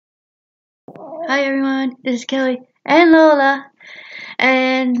Hi everyone, this is Kelly and Lola,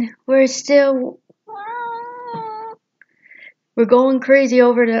 and we're going crazy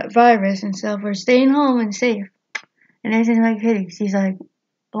over the virus and stuff. We're staying home and safe. And this is my kitty. She's like,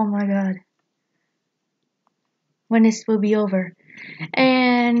 oh my god, when this will be over.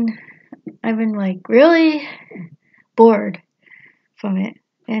 And I've been like really bored from it.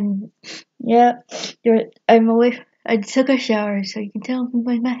 And yeah, I'm away. I took a shower, so you can tell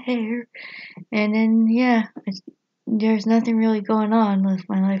by my hair. And then yeah, there's nothing really going on with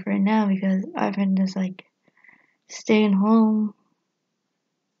my life right now because I've been just like staying home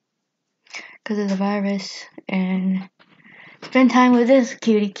because of the virus and spend time with this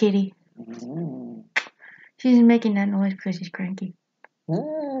cutie kitty. She's making that noise because she's cranky. It's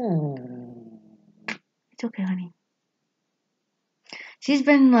okay, honey. She's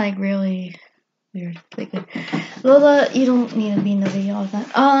been like really weird lately. Lola, you don't need to be in the video all the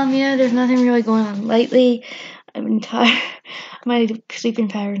time. Yeah, there's nothing really going on lately. I've been tired. My sleeping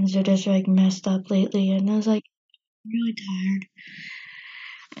patterns are just like messed up lately, and I was like really tired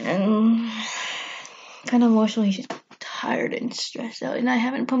and kind of emotionally tired and stressed out. And I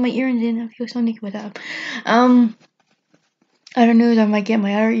haven't put my earrings in. I feel so naked without them. I don't know if I might get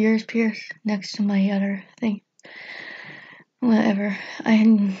my other ears pierced next to my other thing. Whatever.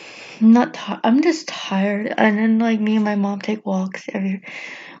 I'm not. I'm just tired. And then like me and my mom take walks every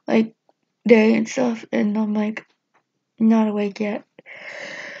like day and stuff, and I'm like not awake yet.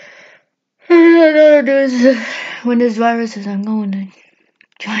 When this virus is, I'm going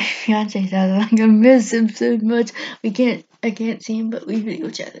to my fiance's house. I'm gonna miss him so much. I can't see him, but we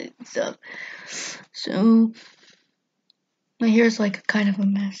video chatted and stuff. So my hair's like kind of a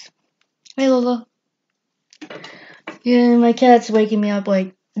mess. Hey Lola. Yeah, my cat's waking me up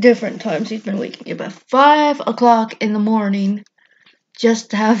like different times. He's been waking me up at 5 o'clock in the morning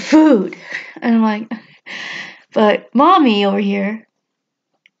just to have food. And I'm like, but mommy over here,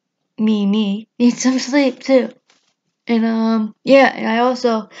 me, needs some sleep too. And yeah, and I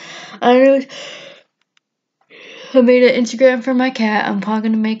made an Instagram for my cat. I'm probably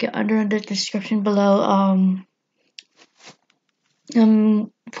gonna make it under the description below.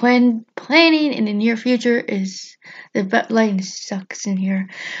 Planning in the near future is the lighting sucks in here.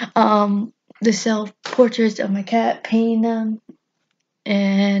 To sell portraits of my cat, painting them,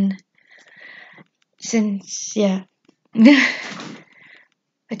 and since yeah,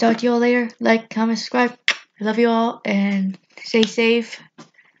 I talk to you all later. Like, comment, subscribe. I love you all, and stay safe,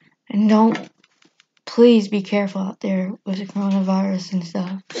 and please be careful out there with the coronavirus and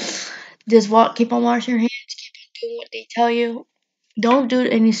stuff. Just keep on washing your hands, keep on doing what they tell you. Don't do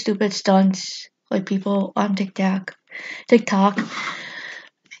any stupid stunts like people on TikTok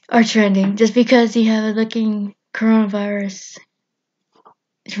are trending just because you have a looking coronavirus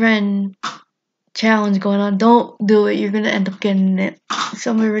trend challenge going on. Don't do it. You're gonna end up getting it.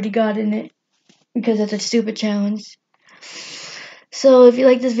 Someone already got in it because it's a stupid challenge. So if you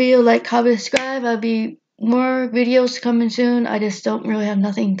like this video, like, comment, subscribe. I'll be more videos coming soon. I just don't really have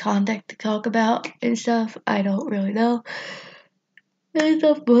nothing contact to talk about and stuff. I don't really know and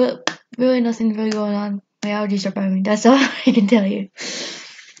stuff, but really nothing really going on. My allergies are biting me. That's all I can tell you.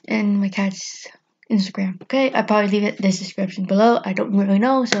 And my cat's Instagram. Okay, I probably leave it in this description below. I don't really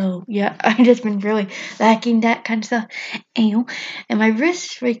know, so yeah, I've just been really lacking that kind of stuff. And my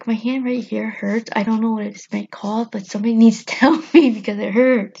wrist, like my hand right here, hurts. I don't know what it's called, but somebody needs to tell me because it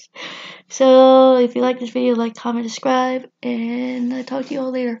hurts. So if you like this video, like, comment, subscribe, and I'll talk to you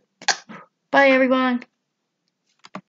all later. Bye, everyone.